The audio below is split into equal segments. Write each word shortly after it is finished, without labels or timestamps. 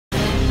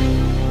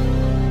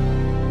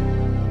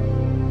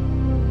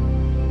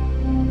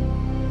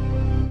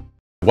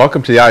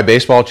Welcome to the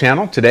iBaseball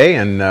channel today,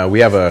 and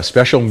we have a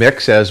special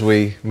mix, as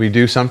we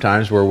do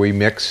sometimes, where we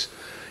mix,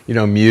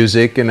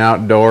 music and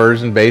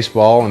outdoors and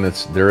baseball, and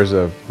there's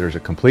a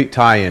complete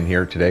tie-in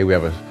here today. We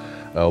have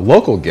a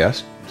local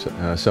guest,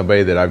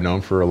 somebody that I've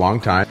known for a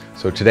long time.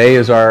 So today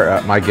is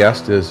my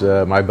guest is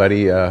my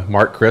buddy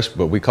Mark Crisp,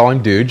 but we call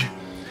him Dooge.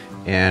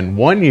 And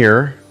 1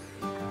 year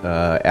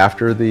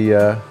after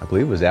I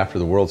believe it was after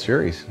the World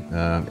Series,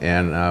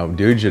 and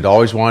Dooge had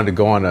always wanted to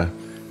go on a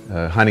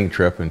hunting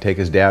trip and take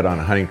his dad on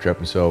a hunting trip,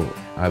 and so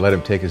I let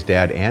him take his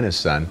dad and his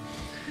son.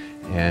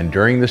 And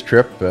during this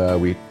trip,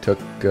 we took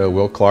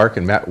Will Clark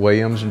and Matt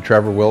Williams and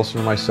Trevor Wilson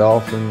and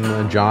myself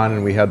and John,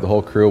 and we had the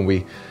whole crew,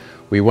 and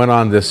we went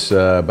on this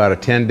about a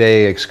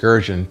 10-day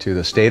excursion to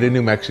the state of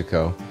New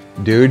Mexico.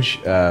 Dooge,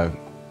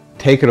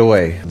 take it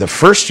away. The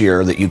first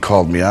year that you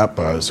called me up,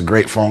 it was a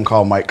great phone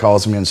call. Mike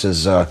calls me and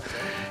says,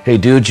 "Hey,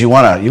 Dooge, you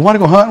wanna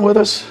go hunting with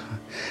us?"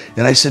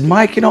 And I said,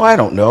 "Mike, I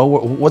don't know.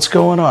 What's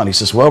going on?" He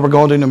says, "Well, we're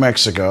going to New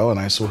Mexico." And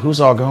I said, "Well, who's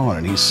all going?"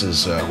 And he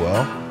says,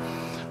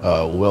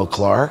 Will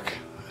Clark."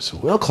 I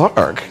said, "Will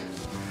Clark?"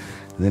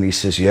 And then he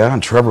says, "Yeah,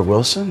 and Trevor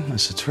Wilson." I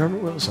said, "Trevor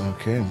Wilson,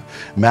 okay."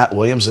 Matt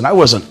Williams. And I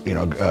wasn't,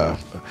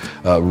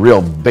 a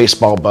real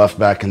baseball buff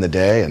back in the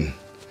day. And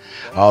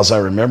all I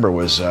remember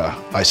was,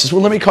 I says,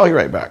 "Well, let me call you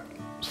right back."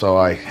 So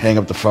I hang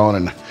up the phone,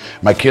 and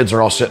my kids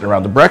are all sitting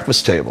around the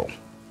breakfast table.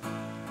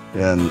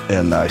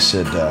 And I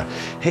said,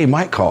 "Hey,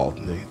 Mike called,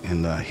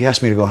 and he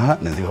asked me to go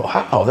hunting." And they go,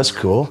 "Wow, that's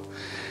cool."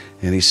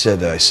 And he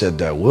said, I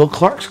said, "Will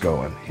Clark's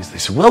going." They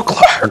said, "Will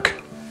Clark?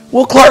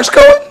 Will Clark's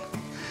going?"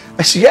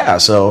 I said, "Yeah."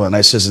 So, and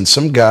I says, "And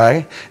some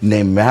guy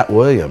named Matt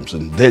Williams."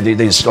 And they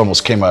just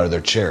almost came out of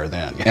their chair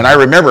then. And I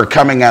remember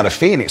coming out of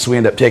Phoenix, we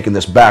ended up taking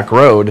this back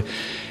road,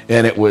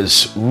 and it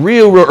was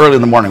real early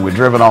in the morning. We'd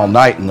driven all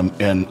night,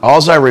 and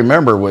all I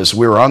remember was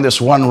we were on this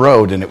one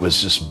road, and it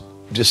was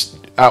just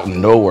out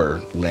in nowhere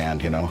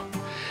land,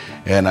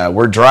 And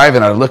we're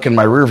driving. I look in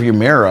my rearview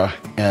mirror,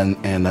 and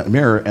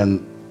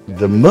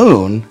the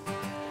moon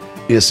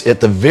is at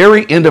the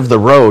very end of the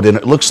road, and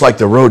it looks like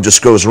the road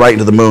just goes right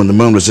into the moon. The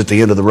moon was at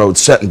the end of the road,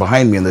 sitting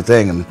behind me in the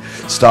thing, and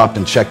stopped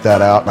and checked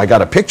that out. And I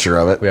got a picture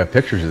of it. We have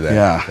pictures of that.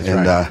 Yeah, that's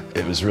and right.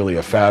 It was really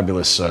a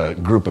fabulous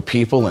group of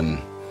people, and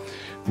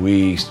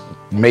we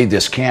made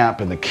this camp,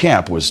 and the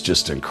camp was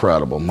just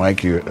incredible.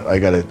 Mike,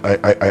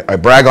 I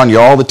brag on you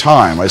all the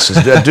time. I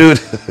says, "Dude,"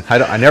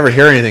 I never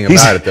hear anything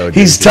about it though.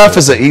 He's tough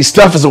as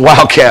a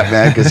wildcat,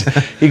 man, because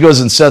he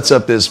goes and sets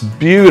up this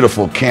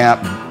beautiful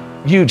camp,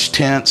 huge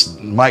tents.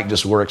 Mike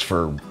just works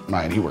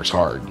he works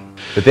hard.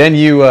 But then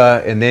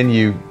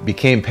you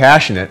became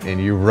passionate,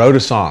 and you wrote a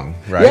song,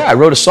 right? Yeah, I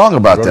wrote a song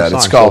about that.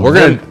 It's called.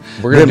 So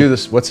we're gonna do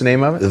this. What's the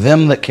name of it?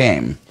 Them That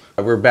Came.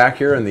 We're back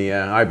here in the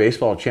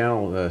iBaseball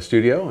channel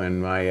studio,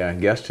 and my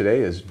guest today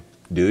is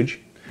Dooge.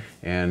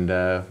 And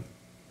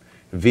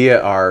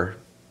via our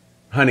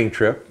hunting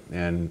trip,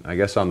 and I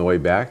guess on the way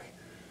back,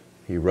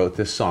 he wrote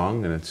this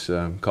song, and it's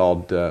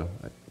called The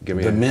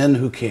Men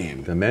Who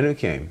Came. The Men Who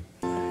Came.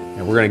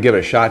 And we're going to give it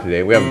a shot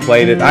today. We haven't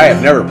played it. I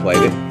have never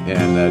played it,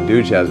 and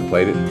Dooge hasn't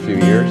played it in a few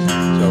years.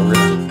 So we're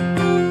going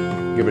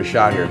to give it a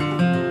shot here.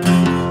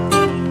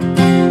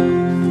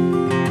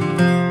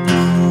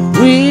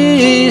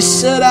 We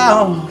set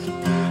out,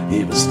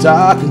 it was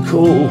dark and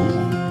cold.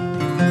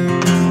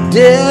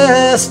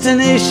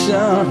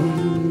 Destination,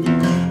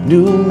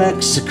 New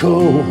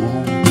Mexico.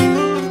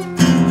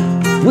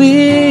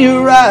 We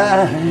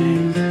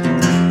arrived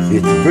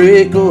at the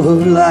break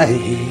of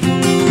light,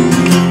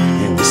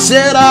 and we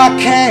set our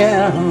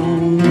camp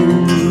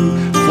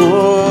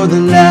for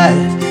the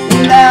night.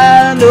 And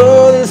I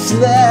know this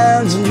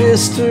land's a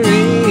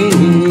mystery.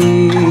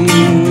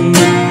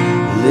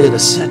 Let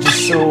us set your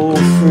soul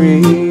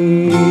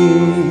free.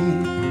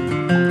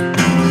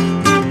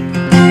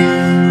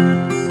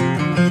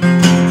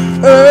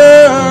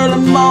 Early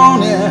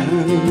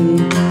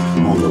morning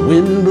on the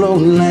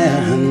wind-blown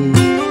land,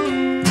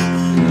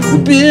 we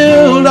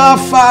build our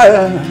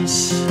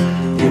fires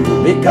and we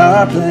make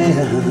our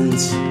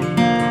plans.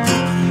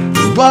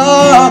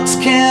 Box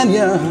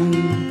Canyon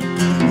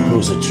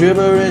grows a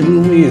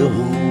trevor-and wheel.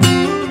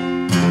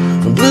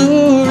 From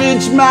Blue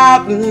Ridge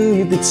Mountain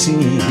you could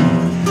see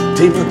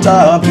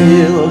Tabletop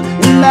Hill,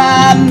 and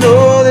I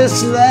know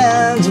this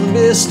land's a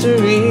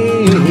mystery.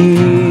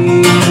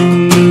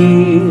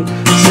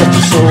 Set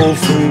your soul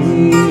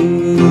free.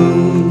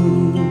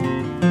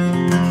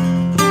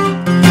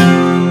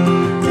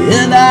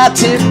 And I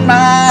tip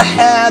my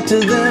hat to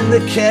them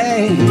that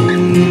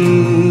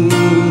came.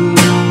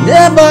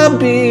 Never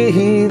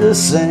be the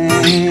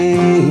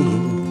same.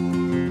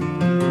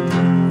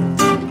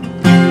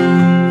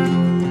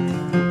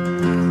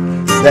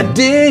 That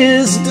day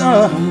is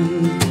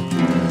done,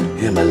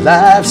 and my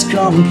life's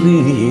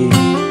complete.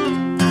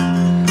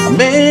 I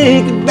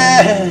make it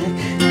back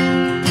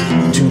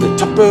to the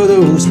top of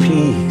those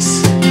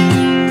peaks.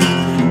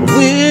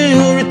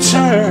 We'll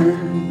return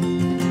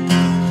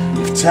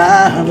if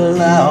time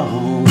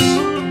allows.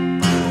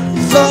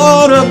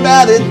 Thought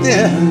about it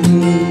then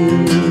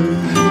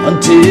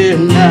until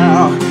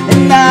now,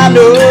 and I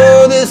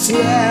know this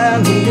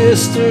land of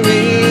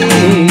mystery,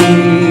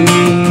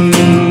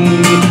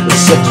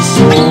 set your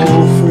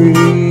soul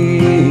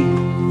free.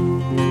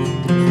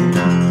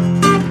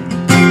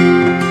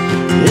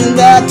 And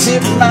I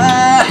tip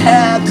my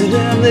hat to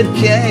them that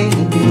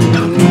came.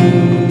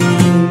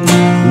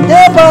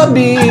 Never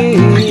be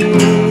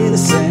the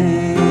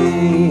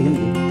same.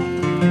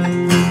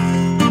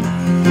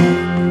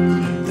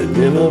 They'll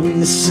never be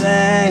the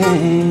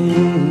same.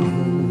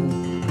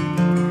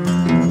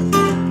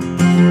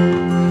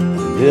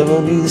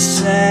 Never be the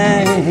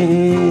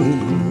same.